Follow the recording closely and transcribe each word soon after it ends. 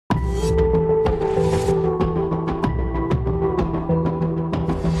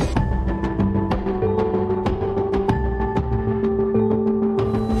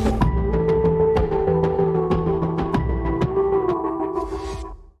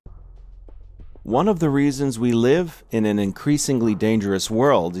One of the reasons we live in an increasingly dangerous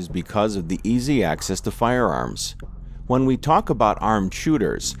world is because of the easy access to firearms. When we talk about armed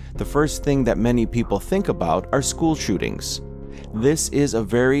shooters, the first thing that many people think about are school shootings. This is a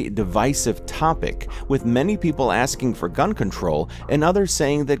very divisive topic, with many people asking for gun control and others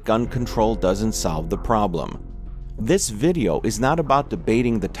saying that gun control doesn't solve the problem. This video is not about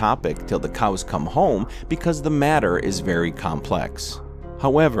debating the topic till the cows come home because the matter is very complex.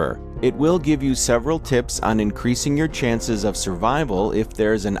 However, it will give you several tips on increasing your chances of survival if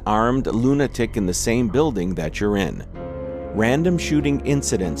there's an armed lunatic in the same building that you're in. Random shooting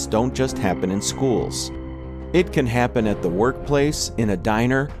incidents don't just happen in schools. It can happen at the workplace, in a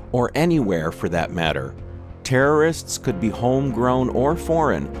diner, or anywhere for that matter. Terrorists could be homegrown or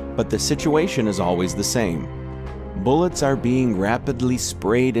foreign, but the situation is always the same. Bullets are being rapidly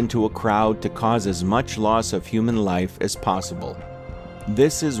sprayed into a crowd to cause as much loss of human life as possible.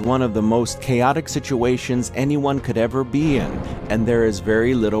 This is one of the most chaotic situations anyone could ever be in, and there is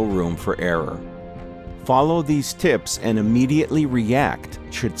very little room for error. Follow these tips and immediately react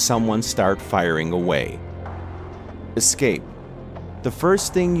should someone start firing away. Escape. The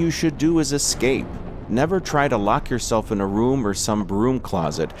first thing you should do is escape. Never try to lock yourself in a room or some broom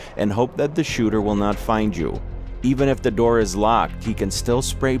closet and hope that the shooter will not find you. Even if the door is locked, he can still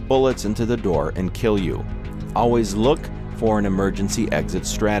spray bullets into the door and kill you. Always look for an emergency exit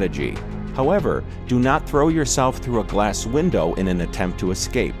strategy. However, do not throw yourself through a glass window in an attempt to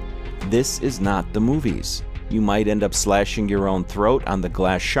escape. This is not the movies. You might end up slashing your own throat on the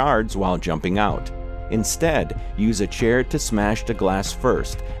glass shards while jumping out. Instead, use a chair to smash the glass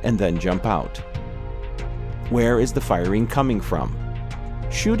first and then jump out. Where is the firing coming from?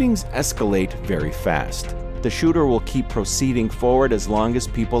 Shootings escalate very fast. The shooter will keep proceeding forward as long as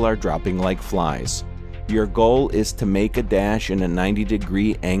people are dropping like flies. Your goal is to make a dash in a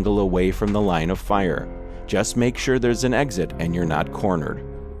 90-degree angle away from the line of fire. Just make sure there's an exit and you're not cornered.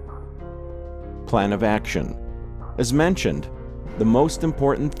 Plan of action. As mentioned, the most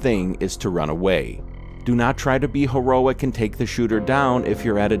important thing is to run away. Do not try to be heroic and take the shooter down if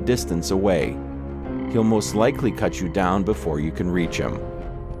you're at a distance away. He'll most likely cut you down before you can reach him.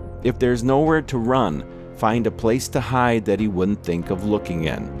 If there's nowhere to run, find a place to hide that he wouldn't think of looking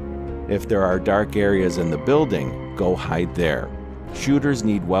in. If there are dark areas in the building, go hide there. Shooters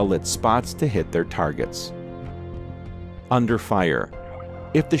need well-lit spots to hit their targets. Under fire.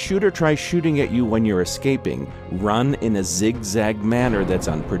 If the shooter tries shooting at you when you're escaping, run in a zigzag manner that's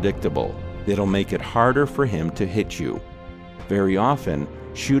unpredictable. It'll make it harder for him to hit you. Very often,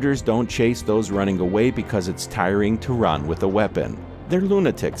 shooters don't chase those running away because it's tiring to run with a weapon. They're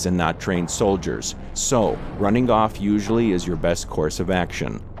lunatics and not trained soldiers, so running off usually is your best course of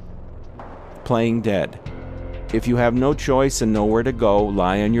action. Playing dead. If you have no choice and nowhere to go,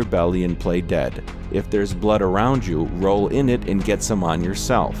 lie on your belly and play dead. If there's blood around you, roll in it and get some on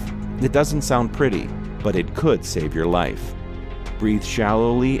yourself. It doesn't sound pretty, but it could save your life. Breathe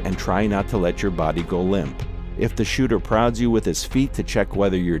shallowly and try not to let your body go limp. If the shooter prods you with his feet to check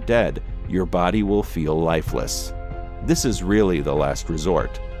whether you're dead, your body will feel lifeless. This is really the last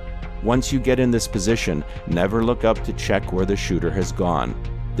resort. Once you get in this position, never look up to check where the shooter has gone.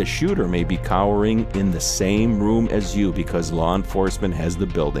 The shooter may be cowering in the same room as you because law enforcement has the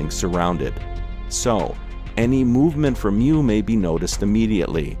building surrounded. So, any movement from you may be noticed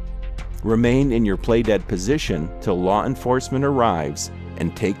immediately. Remain in your play dead position till law enforcement arrives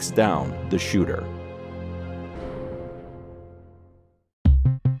and takes down the shooter.